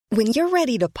When you're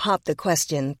ready to pop the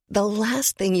question, the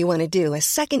last thing you want to do is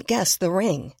second-guess the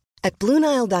ring. At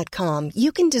BlueNile.com,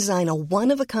 you can design a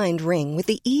one-of-a-kind ring with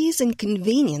the ease and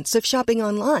convenience of shopping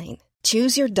online.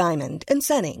 Choose your diamond and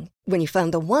setting. When you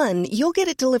find the one, you'll get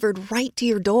it delivered right to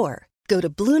your door. Go to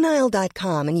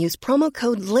BlueNile.com and use promo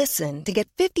code LISTEN to get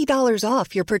 $50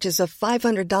 off your purchase of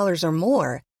 $500 or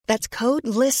more. That's code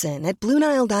LISTEN at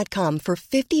BlueNile.com for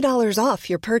 $50 off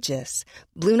your purchase.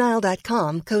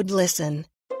 BlueNile.com, code LISTEN.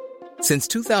 Since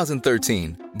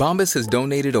 2013, Bombas has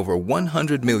donated over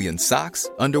 100 million socks,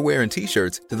 underwear, and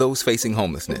T-shirts to those facing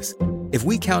homelessness. If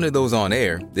we counted those on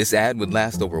air, this ad would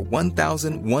last over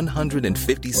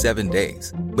 1,157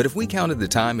 days. But if we counted the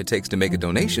time it takes to make a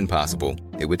donation possible,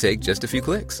 it would take just a few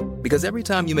clicks. Because every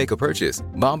time you make a purchase,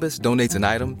 Bombas donates an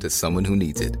item to someone who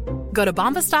needs it. Go to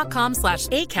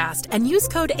bombas.com/ACAST and use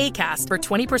code ACAST for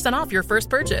 20% off your first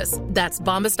purchase. That's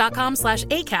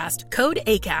bombas.com/ACAST, code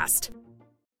ACAST.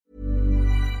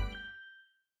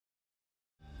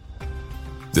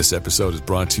 This episode is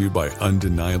brought to you by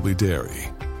Undeniably Dairy.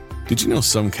 Did you know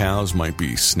some cows might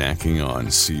be snacking on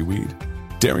seaweed?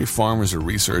 Dairy farmers are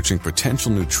researching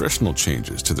potential nutritional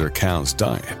changes to their cows'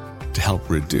 diet to help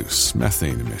reduce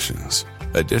methane emissions.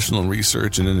 Additional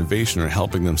research and innovation are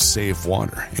helping them save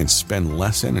water and spend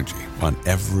less energy on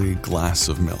every glass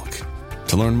of milk.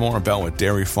 To learn more about what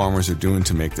dairy farmers are doing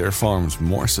to make their farms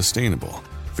more sustainable,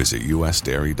 visit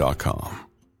usdairy.com.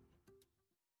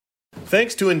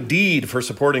 Thanks to Indeed for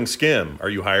supporting SKIM. Are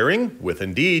you hiring? With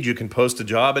Indeed, you can post a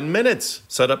job in minutes.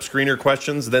 Set up screener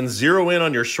questions, then zero in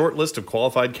on your short list of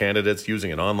qualified candidates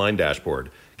using an online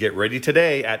dashboard. Get ready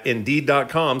today at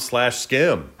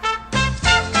Indeed.com/SKIM.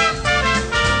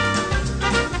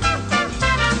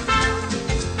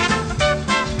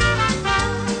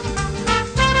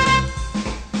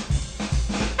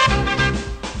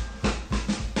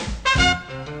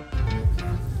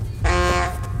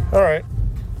 All right.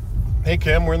 Hey,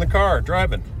 Kim, we're in the car,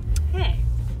 driving. Hey.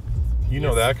 You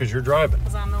know that because you're driving.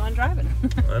 Because I'm the one driving.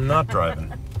 I'm not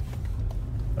driving.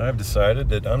 I've decided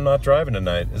that I'm not driving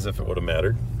tonight, as if it would have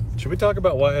mattered. Should we talk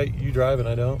about why you drive and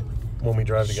I don't when we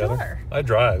drive together? Sure. I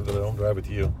drive, but I don't drive with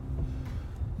you.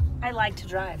 I like to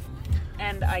drive,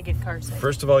 and I get car sick.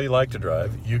 First of all, you like to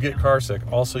drive. You get car sick.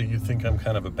 Also, you think I'm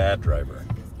kind of a bad driver.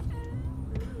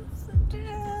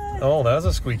 Oh, that was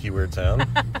a squeaky weird sound.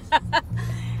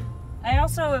 I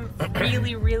also am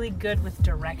really, really good with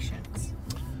directions.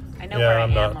 I know where I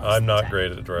am most of the I'm not time.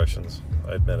 great at directions.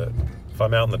 I admit it. If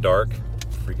I'm out in the dark,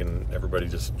 freaking everybody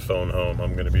just phone home.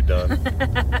 I'm going to be done.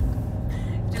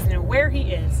 Just know where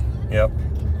he is. Yep.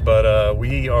 But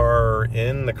we are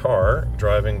in the car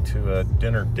driving to a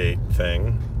dinner date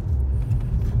thing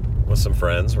with some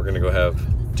friends. We're going to go have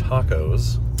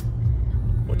tacos,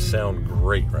 which sound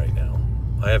great right now.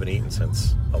 I haven't eaten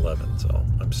since 11, so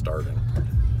I'm starving.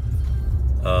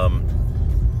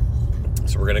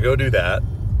 So we're going to go do that,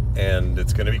 and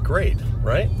it's going to be great,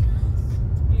 right?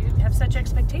 You have such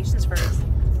expectations for us.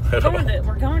 I don't know.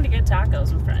 We're going to get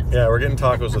tacos with friends. Yeah, we're getting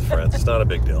tacos with friends. It's not a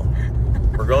big deal.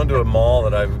 We're going to a mall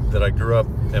that I grew up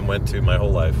and went to my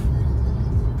whole life.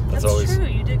 That's always true.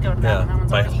 You did go to that one. That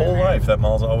one's my always been whole there. life. That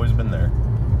mall's always been there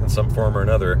in some form or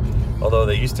another. Although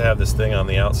they used to have this thing on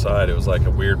the outside. It was like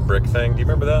a weird brick thing. Do you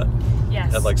remember that?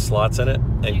 Yes. Had like slots in it,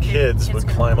 and kids would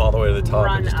climb all the way to the top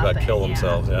and just about kill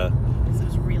themselves. Yeah. It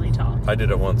was really tall. I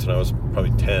did it once when I was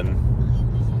probably 10,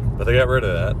 but they got rid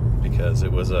of that because it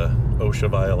was a OSHA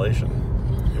violation.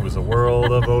 It was a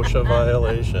world of OSHA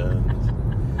violations.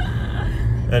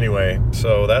 Anyway,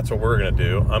 so that's what we're gonna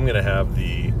do. I'm gonna have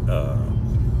the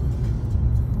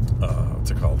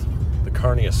what's it called? The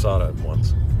carne asada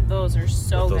ones. Those are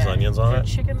so with good. those onions on the it.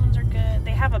 Chicken ones are good.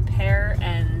 They have a pear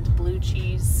and blue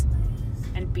cheese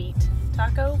and beet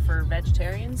taco for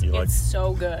vegetarians. It's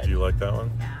so good. Do you like that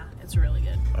one? Yeah, it's really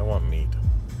good. I want meat.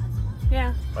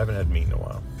 Yeah. I haven't had meat in a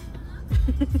while.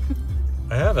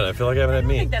 I haven't. I feel like I haven't had I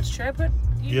meat. think that's true. I put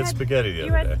You had spaghetti the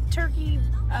You other had day. turkey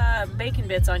bacon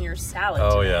bits on your salad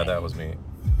Oh today. yeah, that was meat.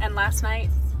 And last night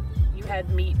you had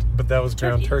meat. But that was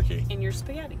ground turkey. In your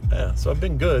spaghetti. Yeah, so I've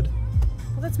been good.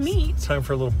 Well, that's meat. It's time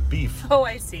for a little beef. Oh,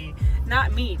 I see.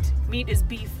 Not meat. Meat is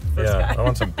beef for Yeah, Scott. I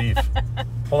want some beef.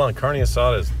 Hold on, carne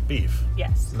asada is beef.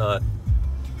 Yes. Not.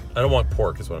 I don't want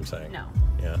pork, is what I'm saying. No.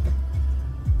 Yeah.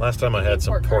 Last time I had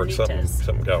some pork,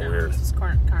 something got weird. This is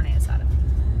carne asada.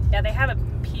 Yeah, they have a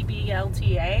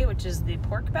PBLTA, which is the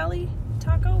pork belly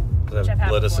taco. Does that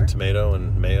have lettuce and tomato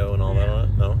and mayo and all that on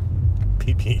it? No?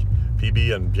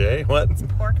 PB and J? What? It's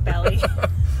pork belly.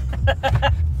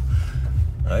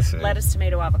 I see. Lettuce,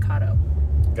 tomato, avocado.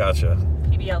 Gotcha.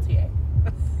 PBLTA.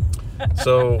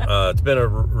 So it's been a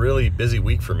really busy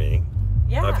week for me.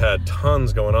 Yeah. I've had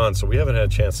tons going on, so we haven't had a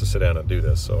chance to sit down and do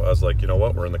this. So I was like, you know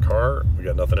what? We're in the car. We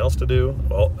got nothing else to do.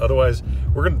 Well, otherwise,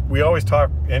 we always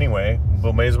talk anyway.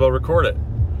 We may as well record it.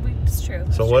 It's true.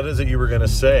 So what is it you were going to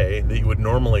say that you would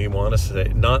normally want to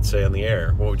say, not say on the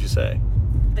air? What would you say?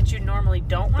 That you normally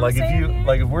don't want to say on the air?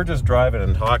 Like if we're just driving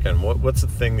and talking, what's the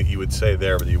thing that you would say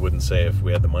there that you wouldn't say if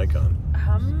we had the mic on?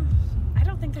 I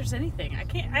don't think there's anything. I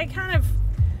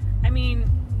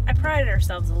pride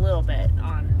ourselves a little bit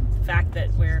on the fact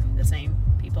that we're the same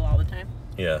people all the time.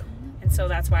 Yeah. And so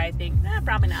that's why I think,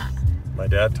 probably not. My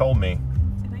dad told me.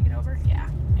 Can I get over? Yeah,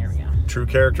 there we go. True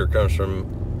character comes from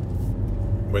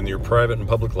when your private and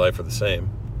public life are the same.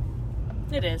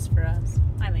 It is for us,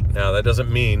 I think. Now, that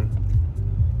doesn't mean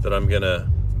that I'm going to,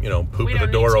 poop with the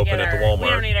door open at the Walmart. We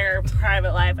don't need our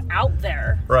private life out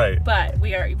there. Right. But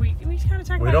we kind of talk about the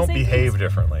same We don't things. behave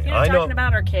differently. We're talking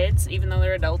about our kids, even though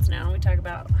they're adults now. We talk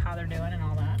about how they're doing and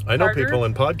all that. I know Carter, people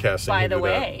in podcasting by who the do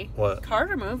way, that. What?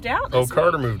 Carter moved out this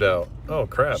Carter week. Moved out. Oh,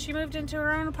 crap. She moved into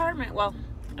her own apartment. Well,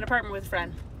 an apartment with a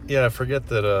friend. Yeah, I forget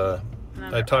that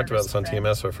I talked about this on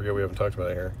TMS, so I forget we haven't talked about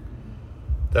it here.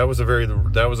 That was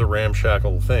a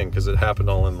ramshackle thing because it happened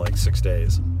all in like 6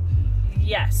 days.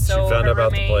 Yes, so she found out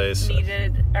about the place.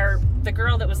 The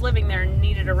girl that was living there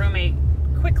needed a roommate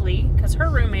quickly because her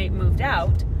roommate moved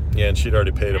out. Yeah, and she'd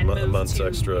already paid a month's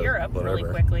extra. Europe whatever. Really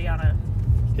quickly on a.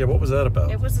 Yeah, what was that about?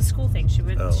 It was a school thing. She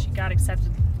got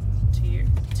accepted to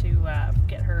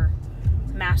get her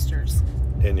master's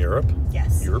in Europe.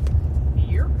 Yes. Europe.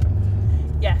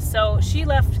 Yes, so she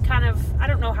left kind of, I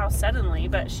don't know how suddenly,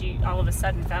 but she all of a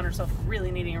sudden found herself really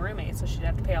needing a roommate, so she'd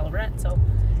have to pay all the rent. So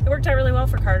it worked out really well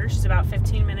for Carter. She's about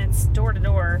 15 minutes door to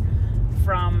door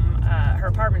from her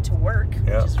apartment to work,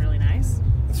 which is really nice.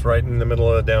 It's right in the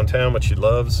middle of downtown, which she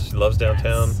loves. She loves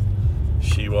downtown.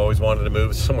 Yes. She always wanted to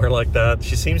move somewhere like that.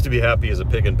 She seems to be happy as a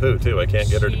pig and poo, too. I can't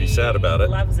get her to be sad about it.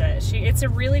 She loves it. It's a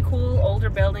really cool older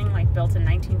building, like built in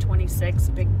 1926,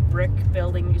 a big brick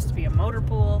building. Used to be a motor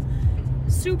pool.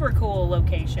 Super cool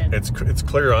location. It's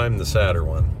clear I'm the sadder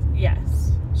one.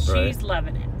 Yes. Right? She's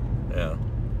loving it. Yeah.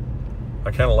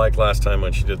 I kind of liked last time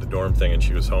when she did the dorm thing and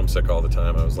she was homesick all the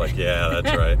time. I was like, yeah,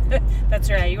 that's right. That's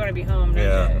right. You want to be home,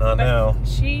 don't you? Not now.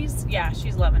 She's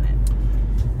loving it.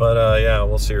 But,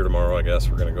 we'll see her tomorrow, I guess.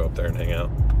 We're going to go up there and hang out.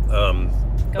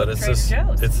 But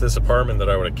it's this apartment that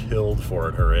I would have killed for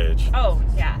at her age. Oh,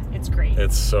 yeah. It's great.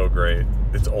 It's so great.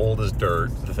 It's old as dirt.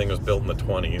 The thing was built in the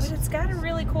 20s. But it's got a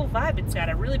really cool vibe. It's got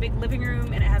a really big living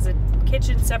room, and it has a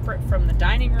kitchen separate from the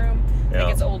dining room. I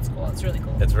think it's old school. It's really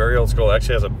cool. It's very old school. It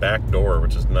actually has a back door,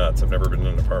 which is nuts. I've never been in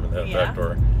an apartment that has a back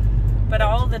door. But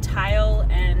all the tile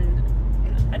and,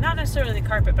 not necessarily the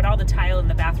carpet, but all the tile in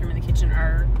the bathroom and the kitchen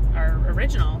are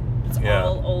original. It's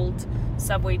all old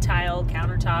subway tile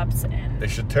countertops, and they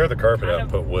should tear the carpet out and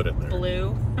put wood in there.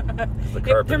 Blue.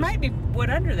 There might be wood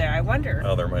under there. I wonder.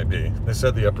 Oh, there might be. They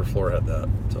said the upper floor had that,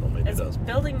 so maybe it does.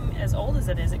 Building as old as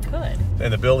it is, it could.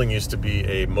 And the building used to be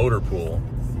a motor pool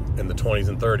in the 20s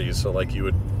and 30s, so like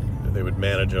they would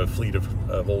manage a fleet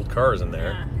of old cars in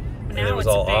there. Yeah. And it was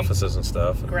all offices and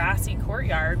stuff. Grassy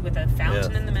courtyard with a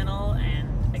fountain in the middle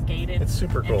and a gated. It's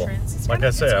super cool. Entrance. Like I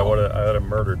say, I would have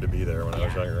murdered to be there when I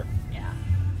was younger. Yeah.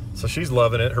 So she's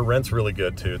loving it. Her rent's really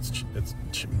good too.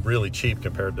 It's really cheap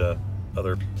compared to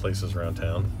other places around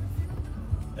town.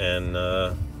 And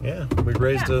we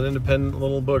raised an independent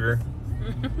little booger.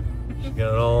 She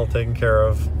got it all taken care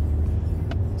of.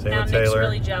 Same now with Taylor. Nick's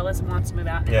really jealous and wants to move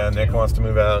out now. Yeah, Nick wants to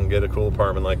move out and get a cool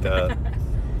apartment like that.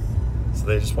 So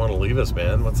they just want to leave us,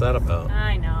 man. What's that about?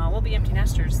 I know. We'll be empty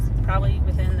nesters probably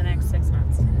within the next 6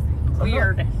 months.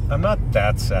 Weird. I'm not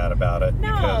that sad about it.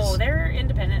 No, they're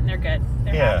independent and they're good.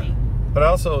 They're happy. But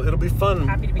also, it'll be fun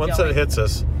once it hits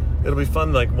us. It'll be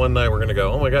fun. Like one night, we're gonna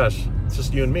go. Oh my gosh, it's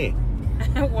just you and me.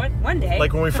 One day.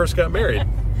 Like when we first got married,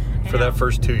 for that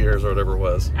first 2 years or whatever it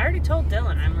was. I already told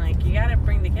Dylan. I'm like, you gotta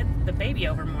bring the baby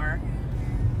over more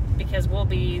because we'll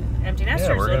be empty nesters.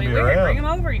 Yeah, we're gonna be be weird. around. Bring him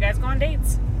over. You guys go on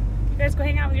dates. You guys go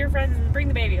hang out with your friends and bring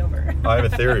the baby over. I have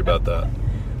a theory about that.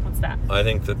 What's that? I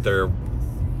think that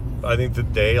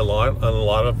a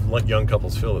lot of young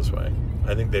couples feel this way.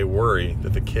 I think they worry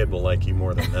that the kid will like you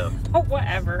more than them. Oh,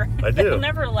 whatever. I do. They'll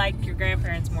never like your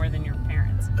grandparents more than your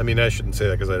parents. I mean, I shouldn't say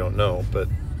that because I don't know, but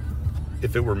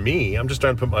if it were me, I'm just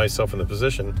trying to put myself in the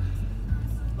position.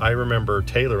 I remember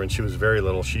Taylor when she was very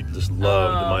little, she just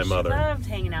loved my mother. She loved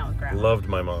hanging out with grandma. Loved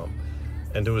my mom.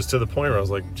 And it was to the point where I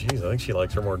was like, geez, I think she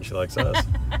likes her more than she likes us.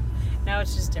 No,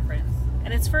 it's just different.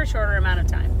 And it's for a shorter amount of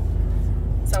time.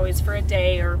 It's always for a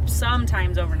day or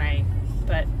sometimes overnight,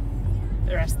 but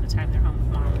the rest of the time they're home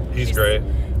with mom. He's great.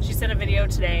 She sent a video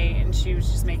today and she was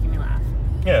just making me laugh.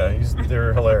 Yeah,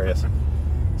 they're hilarious.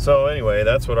 So anyway,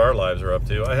 that's what our lives are up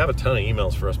to. I have a ton of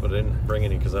emails for us, but I didn't bring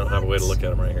any because I don't have a way to look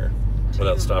at them right here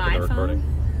without stopping the recording.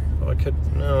 Oh, I could.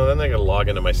 No, then I got to log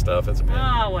into my stuff. It's a pain.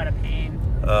 Oh, what a pain.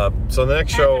 So the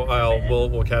next show,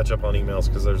 we'll catch up on emails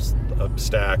because there's a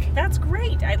stack. That's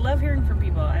great. I love hearing from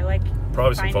people. I like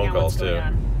probably some phone calls too.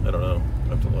 I don't know. I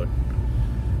have to look.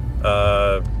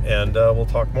 And we'll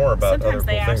talk more about sometimes other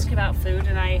they cool ask things. about food,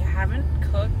 and I haven't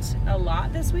cooked a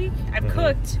lot this week. I've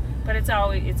cooked, but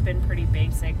it's been pretty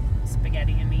basic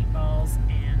spaghetti and meatballs.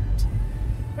 And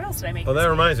what else did I make? Oh, that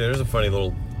reminds me. There's a funny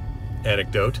little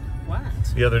anecdote. What?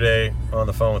 The other day on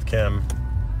the phone with Kim,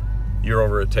 you're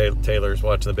over at Taylor's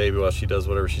watching the baby while she does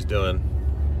whatever she's doing.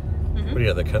 What do you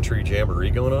have, the country jamboree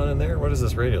going on in there? What is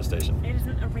this radio station? It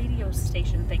isn't a radio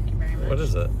station, thank you very much. What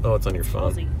is it? Oh, it's on your phone.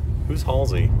 Halsey. Who's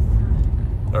Halsey?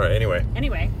 All right, anyway.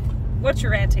 Anyway, what's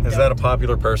your anecdote? Is that a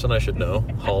popular person I should know?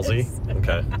 Halsey?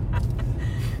 Okay.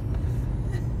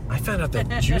 I found out that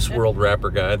Juice WRLD rapper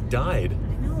guy died.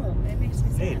 I know, it makes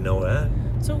me sad. I didn't know that.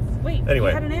 So, wait, Anyway.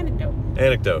 you had an anecdote.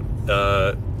 Anecdote.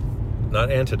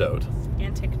 Not antidote.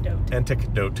 Anecdote.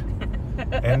 Antidote.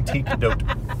 Antidote.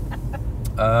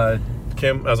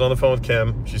 Kim, I was on the phone with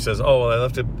Kim. She says, "Oh, well,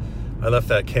 I left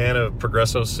that can of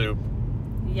Progresso soup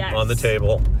Yes. on the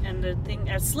table. And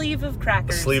a sleeve of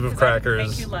crackers. A sleeve of 'cause I can crackers.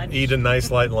 make you lunch. Eat a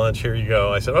nice light lunch. Here you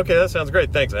go." I said, "Okay, that sounds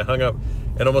great. Thanks." I hung up,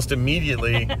 and almost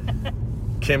immediately,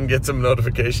 Kim gets a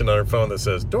notification on her phone that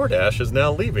says, "DoorDash is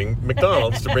now leaving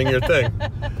McDonald's to bring your thing."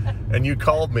 And you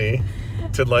called me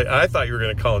to I thought you were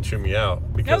going to call and chew me out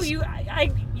because No,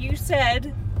 you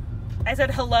said. I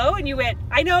said hello, and you went,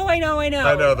 I know. I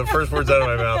know. The first words out of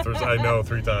my mouth was "I know"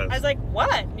 3 times. I was like,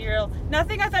 what? And you're like,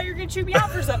 nothing. I thought you were going to chew me out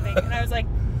for something. And I was like,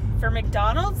 for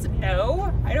McDonald's?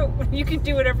 No, I don't. You can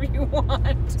do whatever you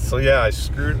want. So yeah, I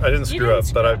didn't screw up,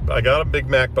 but I got a Big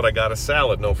Mac, but I got a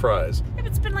salad, no fries. Yeah,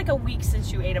 it's been like a week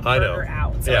since you ate a I know. burger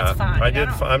out, so Yeah, it's fine. I did.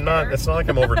 I'm not. It's not like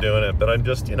I'm overdoing it, but I'm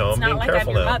just, I'm It's being not like careful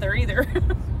I'm your now. mother either.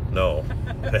 No,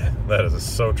 that is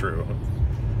so true.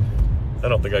 I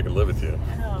don't think I could live with you.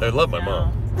 Oh, I love my no.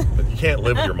 mom, but you can't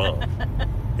live with your mom.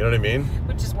 You know what I mean?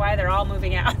 Which is why they're all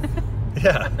moving out.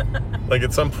 Yeah. Like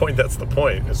at some point, that's the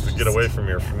point, is to get away from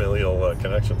your familial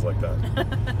connections like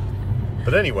that.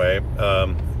 But anyway,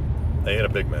 I ate a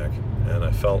Big Mac, and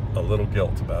I felt a little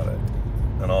guilt about it.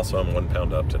 And also, I'm 1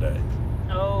 pound up today.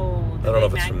 Oh, I don't know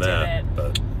if it's from that,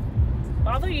 but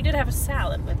although you did have a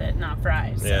salad with it, not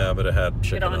fries. So. yeah, but it had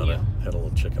chicken on on you. it. Had a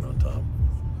little chicken on top.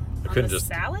 I couldn't just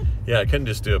salad? Yeah, I couldn't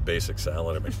just do a basic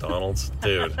salad at McDonald's,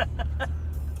 dude.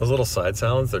 Those little side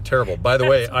salads, they're terrible. By the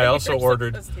way, I also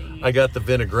ordered. I got the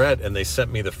vinaigrette, and they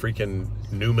sent me the freaking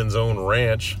Newman's Own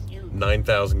Ranch,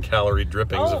 9,000 calorie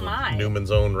drippings of Newman's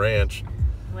Own Ranch.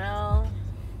 Well,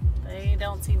 they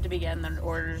don't seem to be getting their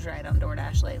orders right on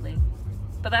DoorDash lately.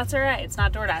 But that's all right. It's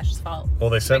not DoorDash's fault. Well,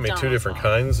 they sent me McDonald's 2 different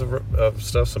fault. kinds of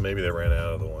stuff, so maybe they ran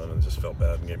out of the one and just felt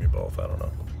bad and gave me both. I don't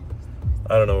know.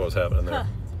 I don't know what was happening there. Huh.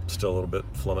 Still a little bit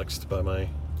flummoxed by my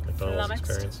McDonald's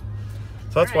experience.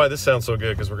 So that's All why right. this sounds so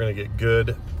good, because we're going to get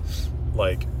good,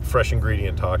 like, fresh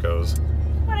ingredient tacos.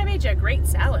 But I made you a great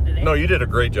salad today. No, you did a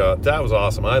great job. That was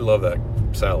awesome. I love that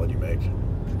salad you make.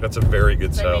 That's a very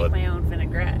good So salad. I make my own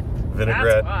vinaigrette.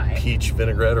 Vinaigrette, That's why. peach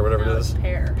vinaigrette, or whatever No, it is. it's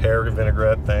pear. Pear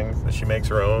vinaigrette thing. She makes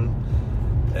her own,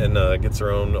 and gets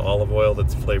her own olive oil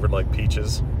that's flavored like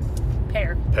peaches.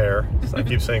 Pear. Pear. I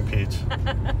keep saying peach.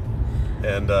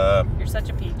 And You're such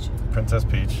a peach. Princess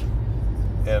Peach.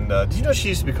 And do you know she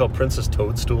used to be called Princess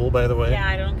Toadstool, by the way? Yeah,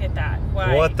 I don't get that.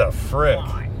 Why? What the frick?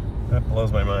 Why? That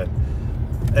blows my mind.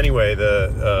 Anyway,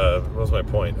 what was my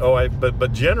point? Oh,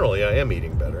 but generally I am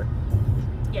eating better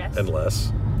Yes. and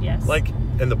less. Yes. Like,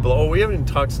 and we haven't even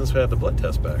talked since we had the blood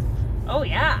test back. Oh,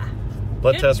 yeah.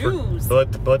 Blood Good test news.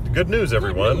 good news,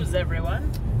 everyone. Good news,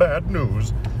 everyone. Bad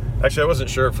news. Actually, I wasn't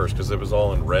sure at first because it was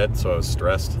all in red, so I was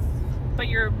stressed. But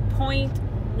you're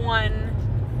 0.1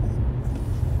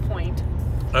 point.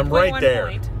 I'm 0.1 right there.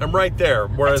 point. I'm right there.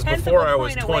 Whereas A tenth of before a I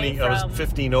was point 20, away I was from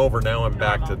 15 over. Now I'm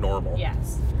back to normal.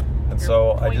 Yes. And You're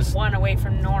so I just, 0.1 away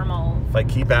from normal. if I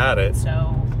keep at it, So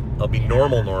I'll be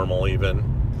normal even.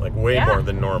 Like way Yeah. more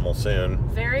than normal soon.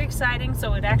 very exciting.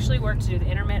 So it actually worked to do the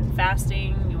intermittent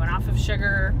fasting. You went off of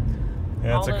sugar.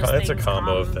 Yeah, all those it's a things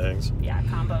combo of things. Yeah,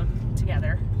 combo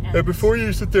together. And before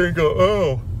you sit there and go,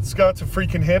 oh, Scott's a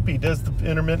freaking hippie, does the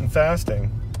intermittent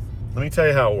fasting. Let me tell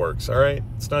you how it works, all right?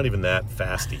 It's not even that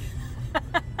fasty.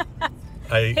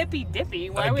 Hippy dippy.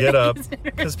 Why I would get they up consider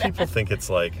because that? people think it's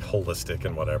like holistic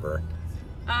and whatever.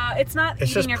 It's not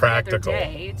It's eating just every practical. other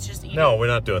day. It's just eating No, we're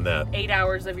not doing that. 8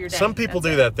 hours of your day. Some people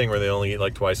That's do it. that thing where they only eat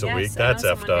like twice a Yes, week. I know That's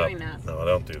effed someone up. doing that. No,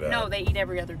 don't do that. No, they eat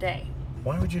every other day.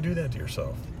 Why would you do that to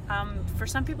yourself? For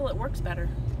some people, it works better.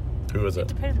 Who is It it?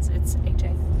 depends. It's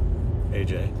AJ.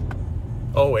 AJ.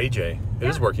 Oh, AJ. It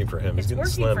is working for him. He's It's getting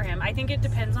working slim. for him. I think it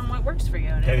depends on what works for you.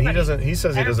 And he doesn't. He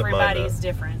says he doesn't mind Everybody's that.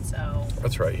 different, so.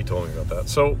 That's right. He told me about that.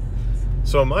 So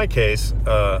in my case,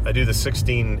 I do the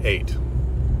 16-8,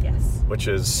 Yes. which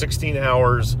is 16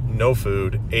 hours, no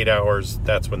food, 8 hours.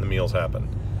 That's when the meals happen.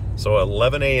 So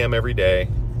 11 a.m. every day.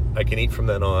 I can eat from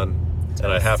then on, and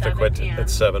I have to 7 quit p.m. at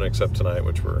 7, except tonight,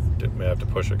 which may have to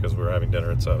push it because we're having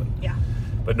dinner at 7. Yeah.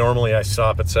 But normally I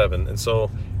stop at 7, and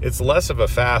so it's less of a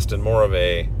fast and more of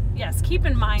a Yes. Keep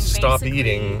in mind. Stop basically,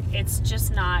 eating. It's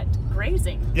just not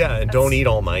grazing. yeah, and don't eat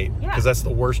all night Yeah. because that's the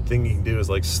worst thing you can do is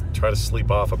like try to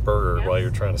sleep off a burger Yeah. while you're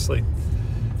trying to sleep.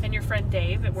 And your friend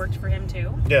Dave, it worked for him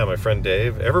too. Yeah, my friend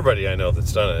Dave. Everybody I know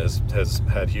that's done it has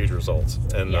had huge results,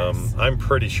 and Yes. I'm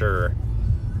pretty sure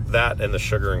that and the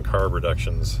sugar and carb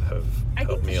reductions have I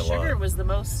helped think me the a lot. sugar was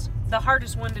the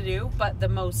hardest one to do, but the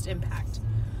most impact.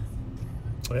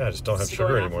 Oh, yeah, I just don't have Just sugar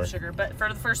going off anymore. of sugar. But for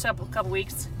the first couple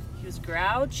weeks, he was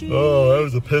grouchy. Oh, that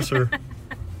was a pisser.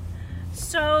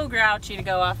 So grouchy to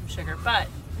go off of sugar. But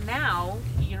now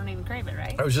you don't even crave it,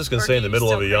 right? I was just gonna Or say do in the you middle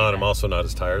of still a yawn, crave I'm it? also not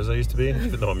as tired as I used to be,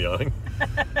 even though I'm yawning.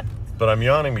 But I'm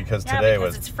yawning because Yeah, today because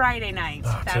was it's Friday night.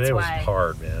 That's today was why.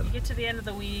 hard, man. You get to the end of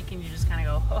the week and you just kind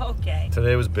of go, okay.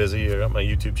 Today was busy. I got my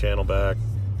YouTube channel back.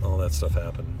 All that stuff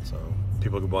happened. So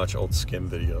people can watch old SKIM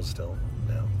videos still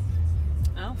now.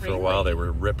 Oh, For really? a while, they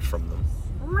were ripped from them.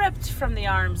 Ripped from the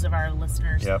arms of our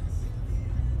listeners. Yep.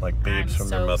 Like babes I'm from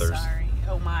so their mothers. Sorry.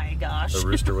 Oh my gosh. The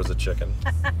rooster was a chicken.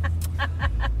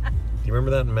 Do you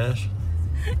remember that in MASH?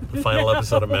 The final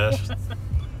episode of MASH?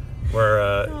 Where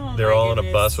Oh, they're my all in a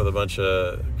goodness. bus with a bunch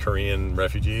of Korean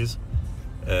refugees.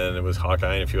 And it was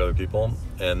Hawkeye and a few other people.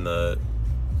 And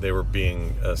they were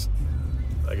being,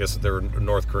 I guess they were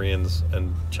North Koreans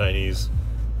and Chinese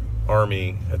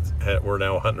army were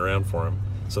now hunting around for him.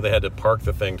 So they had to park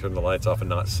the thing, turn the lights off, and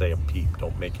not say a peep.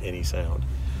 Don't make any sound.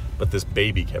 But this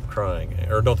baby kept crying.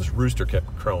 Or no, this rooster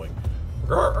kept crowing.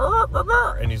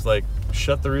 And he's like,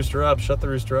 shut the rooster up, shut the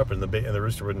rooster up. And the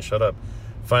rooster wouldn't shut up.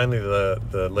 Finally,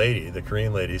 the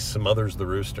Korean lady, smothers the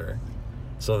rooster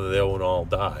so that they won't all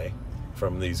die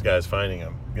from these guys finding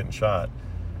him, getting shot.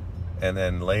 And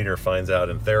then later finds out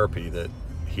in therapy that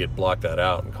he had blocked that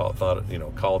out and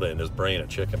called it in his brain a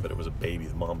chicken, but it was a baby.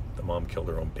 The mom killed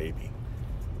her own baby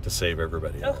to save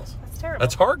everybody else. That's terrible.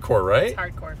 That's hardcore, right? It's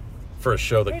hardcore. For a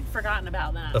show that I'd forgotten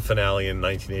about that. a finale in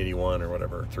 1981 or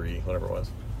whatever, whatever it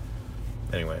was.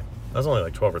 Anyway, I was only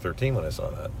like 12 or 13 when I saw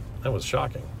that. That was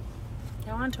shocking.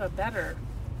 Go on to a better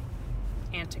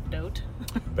anecdote.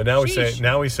 But now we Sheesh. say That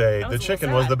the was a little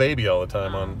chicken was sad. the baby all the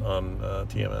time on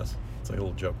TMS. It's like a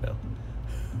little joke now.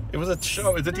 It was a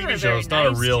show. It's a Not TV a show. very It's not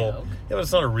a nice real. joke. Yeah, but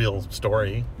it's not a real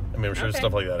story. I mean, I'm sure Okay.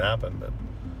 stuff like that happened, but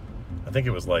I think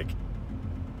it was like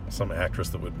some actress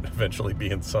that would eventually be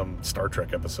in some Star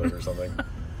Trek episode or something.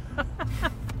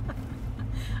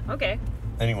 Okay.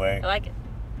 Anyway, I like it.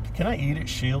 can I eat at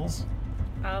Shields?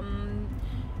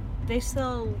 They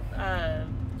sell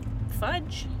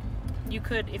fudge. You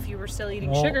could, if you were still eating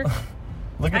Well, sugar.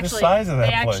 Look at the Actually, size of that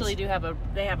they place. actually do have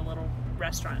they have a little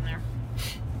restaurant in there.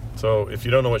 So if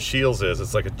you don't know what Shields is,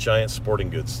 it's like a giant sporting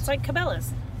goods. It's like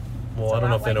Cabela's. Well, a I don't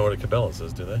know lot if they know like- what a Cabela's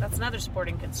is, do they? That's another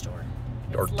sporting goods store.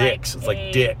 Or Dick's. It's like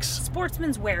a Dick's.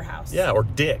 Sportsman's Warehouse. Yeah, or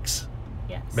Dick's.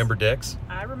 Yes. Remember Dick's?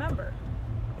 I remember.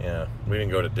 Yeah, we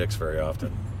didn't go to Dick's very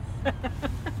often.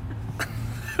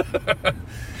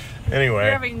 Anyway,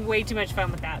 You're having way too much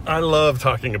fun with that. I love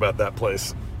talking about that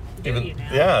place. Do you now?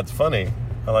 Yeah, it's funny.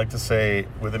 I like to say,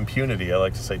 with impunity, I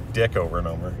like to say Dick over and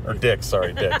over. Or Dick's,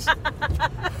 sorry, Dick's.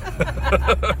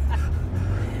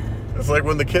 It's like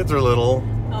when the kids are little.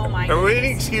 Oh my Or any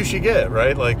goodness. excuse you get,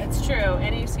 right? Like, It's true.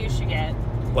 Any excuse you get.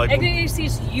 like Any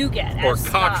excuse you get. or as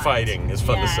cockfighting Scott. is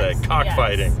fun to say. Yes,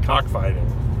 Cockfighting. yes,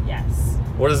 Cockfighting. Yes.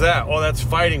 What is that? Oh, that's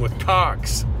fighting with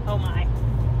cocks. Oh my.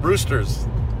 Roosters.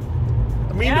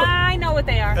 I mean, Yeah, I know what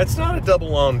they are. that's not a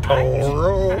double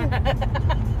entendre.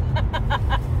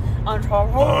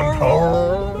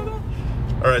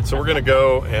 All right, so we're gonna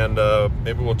go and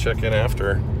maybe we'll check in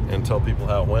after and tell people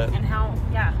how it went. And how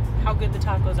good the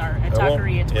tacos are at I won't-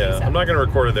 Taqueria 27. yeah, I'm not gonna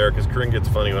record it there because Corinne gets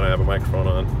funny when I have a microphone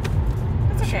on.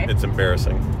 It's okay. It's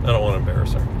embarrassing. I don't want to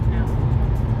embarrass her.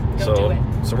 No. Don't so, do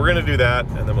it. so we're gonna do that,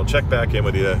 and then we'll check back in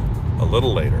with you a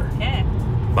little later. Okay.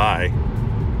 Bye.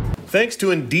 Thanks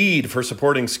to Indeed for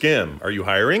supporting SKIM. Are you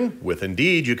hiring? With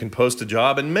Indeed, you can post a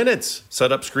job in minutes.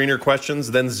 Set up screener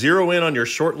questions, then zero in on your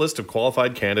short list of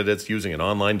qualified candidates using an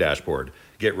online dashboard.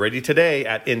 Get ready today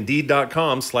at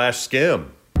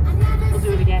Indeed.com/SKIM. We'll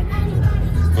do it again.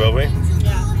 Will we?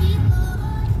 Yeah.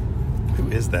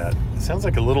 Who is that? It sounds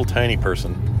like a little tiny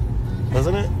person,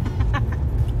 doesn't it?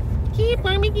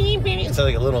 It's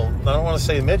like a little, I don't want to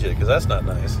say midget because that's not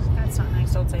nice. That's not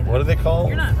nice. Don't say that. What do they call?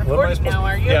 You're not what am I recording supposed now,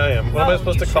 are you? Yeah, I am. What am I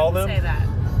supposed to call them? Say that.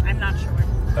 I'm not sure.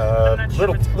 I'm not sure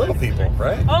Little people,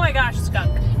 right? Oh my gosh,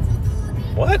 skunk.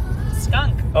 What?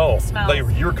 Skunk. Oh,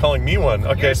 Smells. you were calling me one.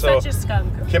 Okay, You're so such a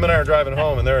skunk. Kim and I are driving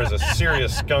home, and there is a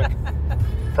serious skunk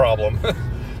problem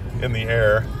in the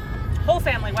air. Whole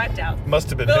family wiped out. Must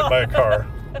have been hit by a car.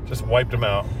 Just wiped them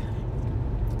out.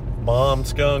 Mom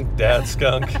skunk, dad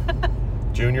skunk,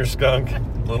 junior skunk,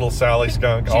 little Sally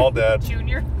skunk, all dead.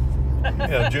 Junior?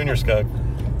 Yeah, junior skunk.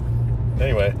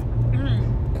 Anyway.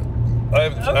 I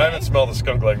haven't smelled a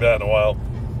skunk like that in a while.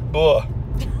 Ugh.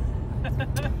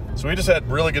 So we just had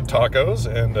really good tacos,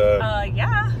 and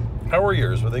yeah. How were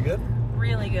yours? Were they good?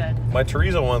 Really good. My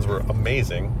chorizo ones were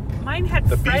amazing. Mine had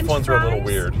the French beef ones fries were a little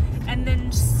weird. And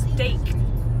then steak.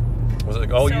 Was it?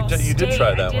 Oh, so you did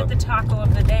try that one. I did the taco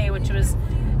of the day, which was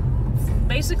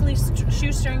basically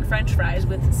shoestring French fries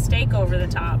with steak over the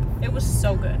top. It was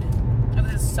so good. It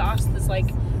was this sauce that's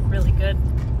like really good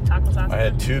taco sauce. I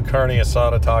had 2 carne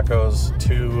asada tacos,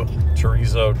 2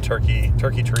 chorizo turkey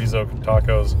chorizo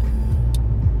tacos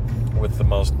with the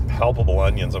most palpable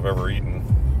onions I've ever eaten.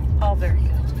 All very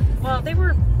good. Well, they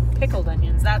were pickled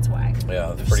onions, that's why.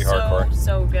 Yeah, they're pretty hardcore.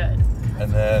 So good.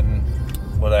 And then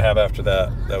what I have after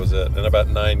that was it. And about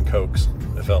 9 Cokes,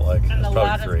 it felt like. And it was a probably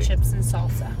lot 3. of chips and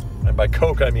salsa. And by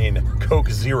Coke, I mean Coke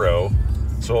Zero.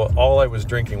 So all I was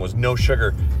drinking was no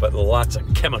sugar, but lots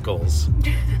of chemicals.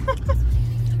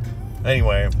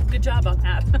 Anyway. Good job on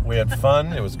that. We had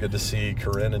fun. It was good to see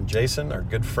Corinne and Jason, our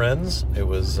good friends. It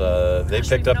was, they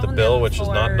picked up the bill, which is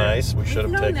not nice. We should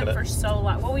have taken it. We've known them for so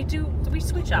long. Well, we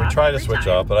switch off. We try to switch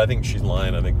off, but I think she's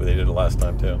lying. I think they did it last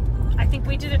time, too. I think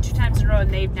we did it 2 times in a row,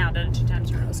 and they've now done it 2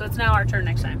 times in a row. So it's now our turn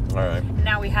next time. All right. And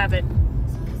now we have it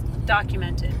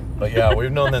documented. But yeah,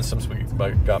 we've known them since we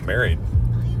got married,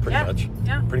 pretty much.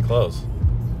 Yeah. Pretty close.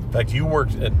 In fact, you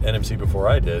worked at NMC before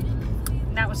I did.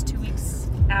 And that was 2 weeks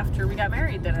after we got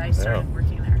married that I started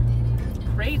working there.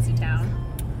 Crazy town.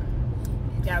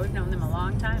 Yeah, we've known them a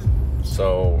long time.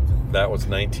 So that was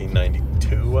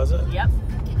 1992, was it? Yep.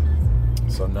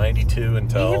 So 92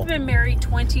 until... We have been married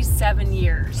 27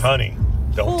 years. Honey,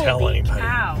 don't tell anybody.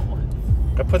 Cow.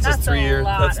 That puts us 3 years.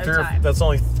 That's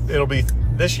only... It'll be...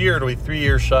 This year it'll be 3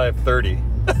 years shy of 30.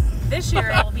 This year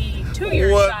it'll be 2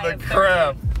 years shy of 30. What the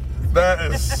crap?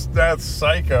 That's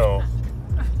psycho.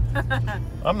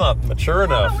 I'm not mature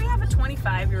enough. No, we have a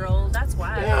 25-year-old. That's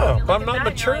why. Yeah, but I'm not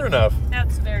mature enough.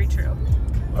 That's very true.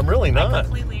 I'm really not. I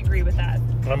completely agree with that.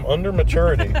 I'm under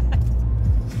maturity.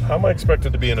 How am I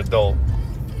expected to be an adult?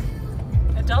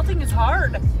 Adulting is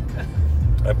hard.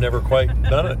 I've never quite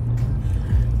done it.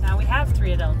 Now we have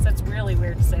 3 adults. That's really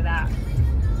weird to say that.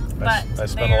 But I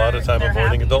spent a lot of time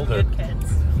avoiding adulthood. Good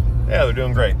kids. Yeah, they're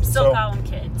doing great. Still call them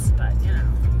kids, but you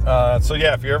know. So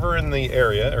yeah, if you're ever in the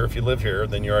area, or if you live here,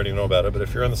 then you already know about it. But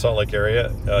if you're in the Salt Lake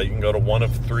area, you can go to one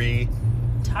of 3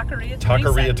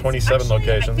 Taqueria 27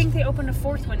 locations. I think they opened a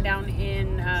 4th one down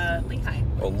in Lehigh.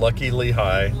 Well, Lucky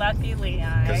Lehigh. Lucky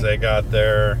Lehigh. Because they got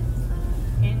their...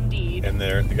 Indeed. And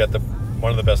they got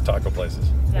one of the best taco places.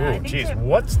 Yeah, ooh, geez,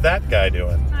 what's that guy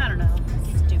doing? I don't know.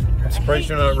 Stupid. I'm surprised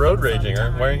you're not road raging.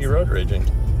 Why aren't you road raging?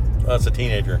 Oh, it's a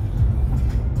teenager.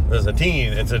 There's a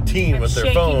teen. It's a teen with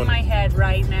their phone. I'm shaking my head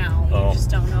right now. You just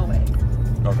don't know it.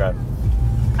 Okay.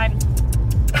 I'm...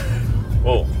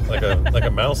 Whoa, like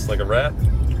a mouse, like a rat?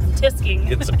 Tisking.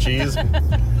 Getting some cheese.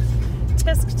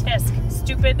 Tisk.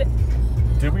 Stupid.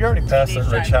 Did we already pass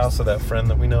that rich house of that friend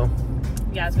that we know?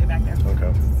 Yeah, it's way back there.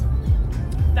 Okay.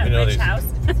 That rich house?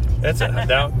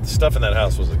 Stuff in that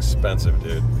house was expensive,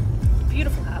 dude.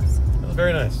 Beautiful house. It was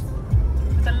very nice.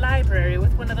 With a library,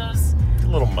 with one of those... A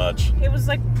little much. It was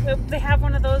like, they have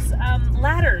one of those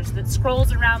ladders that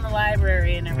scrolls around the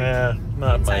library and everything. Yeah,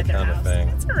 not my kind of thing.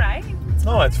 It's all right.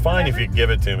 It's fine if you give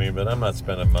it to me, but I'm not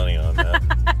spending money on that.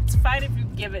 It's fine if you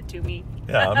give it to me.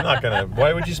 Yeah, I'm not going to...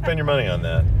 Why would you spend your money on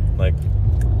that? Like...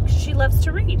 She loves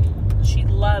to read. She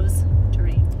loves to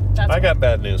read. I got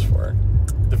bad news for her.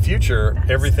 The future,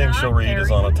 everything she'll read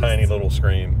is on a tiny little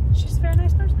screen. She's a very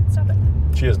nice person. Stop it.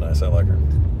 She is nice. I like her.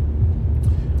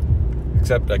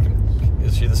 Except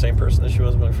is she the same person as she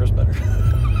was when I first met her?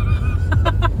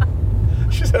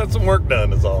 She's had some work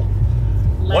done, is all.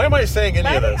 Why am I saying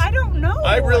any of this? I don't know.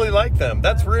 I really like them.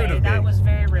 That's rude of me. That was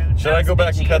very rude. Should I go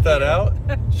back and cut that out?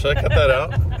 Should I cut that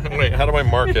out? Wait, how do I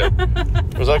mark it?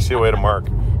 There's actually a way to mark.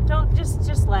 Don't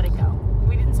just let it go.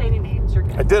 We didn't say any names. You're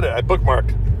good. I did it. I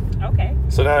bookmarked. Okay.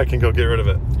 So now I can go get rid of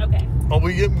it. Okay. Well,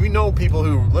 we know people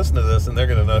who listen to this, and they're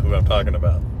going to know who I'm talking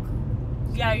about.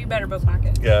 Yeah, you better bookmark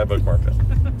it. Yeah, I bookmarked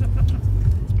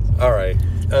it. All right.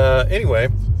 Anyway.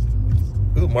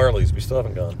 Ooh, Marley's. We still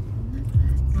haven't gone.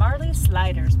 Marley's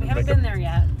Sliders. We haven't been there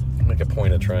yet. I'll make a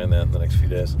point of trying that in the next few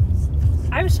days.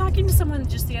 I was talking to someone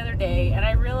just the other day, and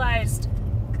I realized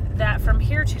that from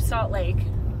here to Salt Lake,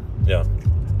 Yeah.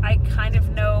 I kind of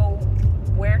know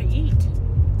where to eat.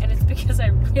 And it's because I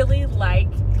really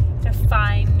like to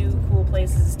find new cool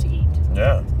places to eat.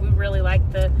 Yeah. We really like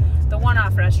the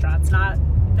one-off restaurants, not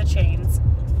the chains.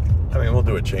 I mean, we'll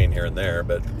do a chain here and there,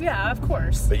 but... Yeah, of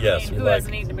course. But yes, who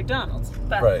hasn't eaten at McDonald's?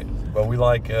 But, right. But we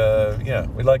like,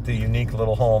 we like the unique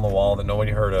little hole in the wall that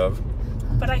nobody heard of.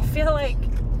 But I feel like,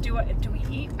 do we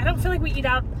eat? I don't feel like we eat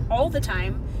out all the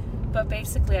time. But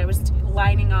basically, I was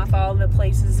lining off all the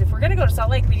places. If we're going to go to Salt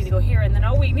Lake, we need to go here. And then,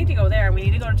 we need to go there. And we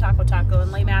need to go to Taco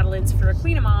and Lay Madeleine's for a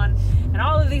Queen Amon. And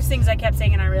all of these things I kept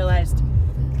saying, and I realized,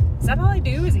 is that all I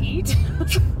do is eat?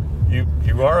 You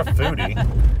are a foodie.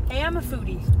 I am a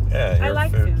foodie. Yeah, you're I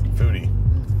like foodie.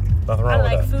 Nothing wrong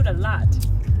with that. I like food a lot.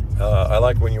 I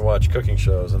like when you watch cooking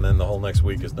shows, and then the whole next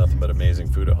week is nothing but amazing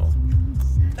food at home.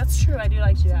 That's true. I do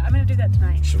like to do that. I'm going to do that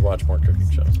tonight. You should watch more cooking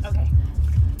shows. Okay.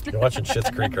 You're watching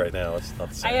Schitt's Creek right now. It's not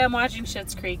the same. I am watching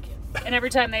Schitt's Creek. And every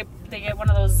time they get one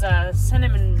of those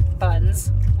cinnamon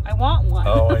buns, I want one.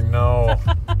 Oh, I know.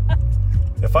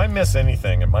 If I miss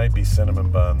anything, it might be cinnamon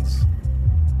buns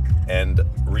and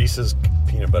Reese's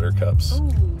peanut butter cups. Ooh,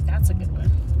 that's a good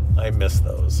one. I miss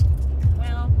those.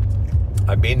 Well,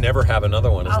 I may never have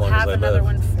another one as long as I live. I'll have another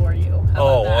one for you.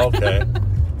 How about that?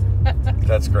 Okay.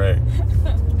 That's great.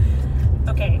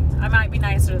 Okay, I might be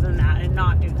nicer than that and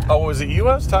not do that. Oh, was it you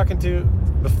I was talking to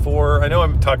before? I know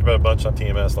I'm talking about a bunch on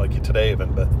TMS, like today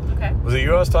even, but okay. Was it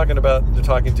you I was talking to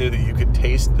that you could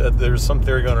taste, there's some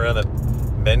theory going around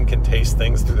that men can taste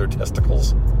things through their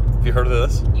testicles? Have you heard of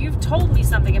this? You've told me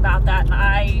something about that, and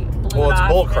I blew it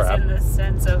off bullcrap. in the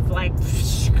sense of like...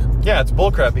 Yeah, it's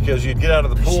bullcrap because you'd get out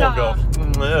of the pool and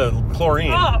go,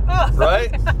 chlorine,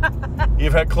 right? You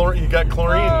got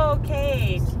chlorine.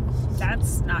 Okay,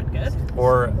 that's not good.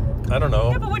 Or, I don't know.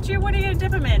 Yeah, but what are you going to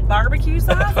dip them in? Barbecue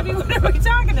sauce? I mean, what are we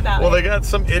talking about? Well, they got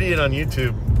some idiot on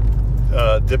YouTube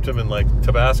dipped them in like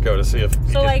Tabasco to see if...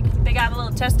 So like they got a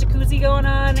little testacuzzi going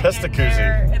on.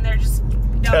 Testacuzzi. And they're just...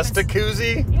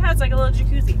 Testacuzzi? Yeah, it's like a little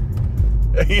jacuzzi.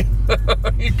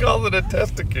 You call it a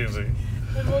testacuzzi.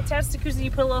 A little testacuzzi, you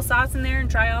put a little sauce in there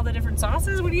and try all the different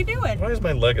sauces? What are you doing? Why is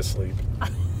my leg asleep?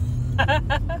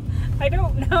 I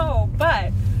don't know,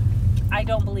 but I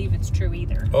don't believe it's true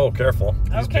either. Oh, careful.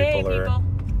 These people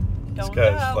Don't This go.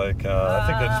 guy's like, I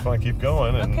think I just want to keep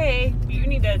going. And okay, you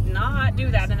need to not do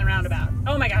that in the roundabout.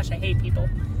 Oh my gosh, I hate people.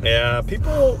 Yeah,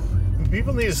 people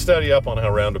need to study up on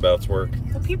how roundabouts work.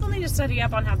 Well, people need to study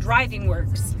up on how driving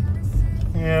works.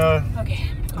 Yeah. Okay.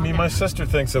 I mean, my sister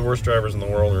thinks the worst drivers in the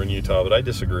world are in Utah, but I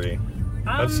disagree.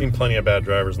 I've seen plenty of bad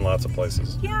drivers in lots of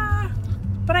places. Yeah,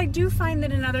 but I do find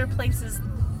that in other places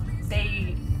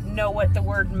they know what the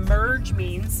word merge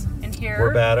means. And here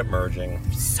we're bad at merging.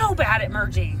 So bad at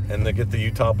merging. And they get the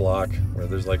Utah block where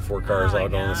there's like 4 cars all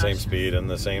going the same speed and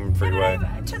the same freeway.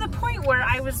 To the point where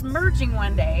I was merging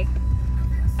one day,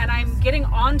 and I'm getting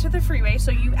onto the freeway, so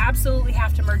you absolutely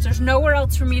have to merge. There's nowhere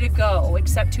else for me to go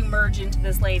except to merge into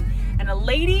this lane. And a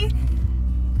lady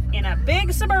in a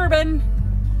big Suburban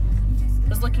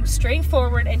was looking straight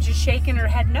forward and just shaking her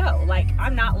head no. Like,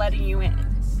 I'm not letting you in.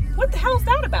 What the hell is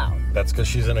that about? That's because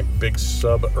she's in a big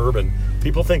suburban.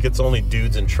 People think it's only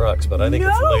dudes in trucks, but I think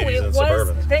it's ladies in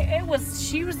Suburbans.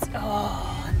 She was,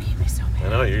 that made me so mad. I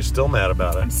know, you're still mad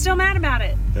about it. I'm still mad about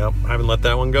it. Yep, I haven't let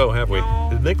that one go, have we? No.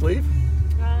 Did Nick leave?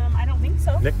 I don't think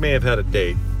so. Nick may have had a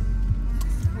date.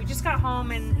 We just got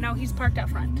home and, no, he's parked out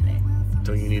front today.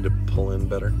 Don't you need to pull in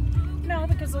better? No,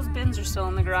 because those bins are still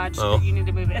in the garage, so Oh. you need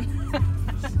to move in.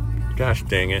 Gosh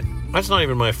dang it. That's not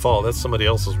even my fault. That's somebody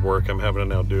else's work I'm having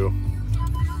to now do.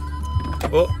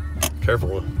 Oh,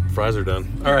 careful. Fries are done.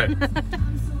 All right.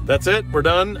 That's it. We're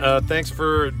done. Thanks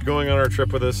for going on our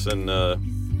trip with us. And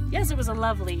yes, it was a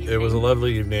lovely evening. it was a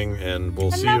lovely evening. And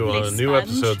we'll see you on a new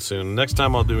episode soon. Next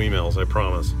time I'll do emails, I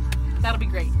promise. That'll be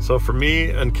great. So for me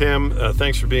and Kim,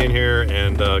 thanks for being here.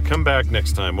 And come back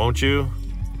next time, won't you?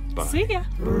 Bye. See ya.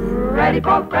 Ready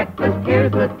for breakfast, here's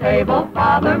the table.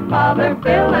 Father, Mother,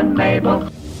 Bill, and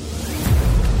Mabel.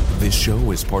 This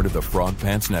show is part of the Frog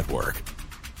Pants Network.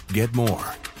 Get more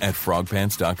at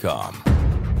frogpants.com.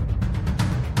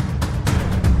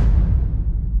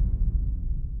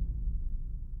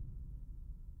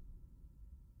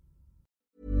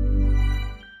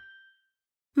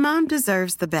 Mom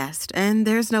deserves the best, and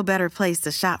there's no better place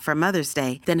to shop for Mother's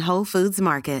Day than Whole Foods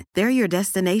Market. They're your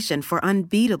destination for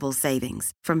unbeatable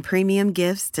savings, from premium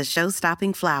gifts to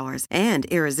show-stopping flowers and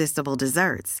irresistible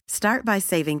desserts. Start by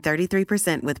saving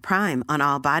 33% with Prime on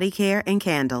all body care and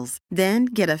candles. Then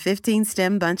get a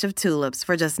 15-stem bunch of tulips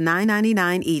for just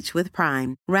 $9.99 each with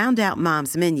Prime. Round out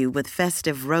Mom's menu with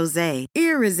festive rosé,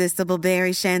 irresistible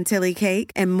berry chantilly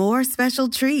cake, and more special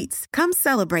treats. Come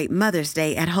celebrate Mother's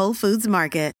Day at Whole Foods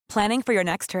Market. Planning for your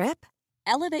next trip?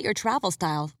 Elevate your travel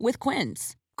style with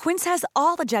Quince. Quince has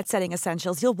all the jet-setting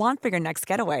essentials you'll want for your next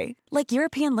getaway, like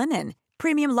European linen,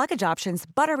 premium luggage options,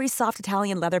 buttery soft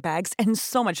Italian leather bags, and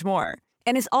so much more.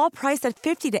 And is all priced at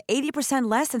 50 to 80%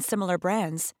 less than similar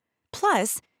brands.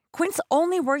 Plus, Quince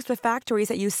only works with factories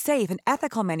that use safe and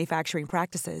ethical manufacturing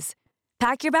practices.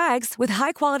 Pack your bags with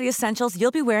high-quality essentials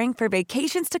you'll be wearing for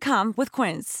vacations to come with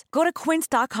Quince. Go to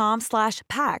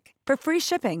quince.com/pack for free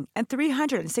shipping and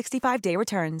 365-day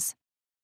returns.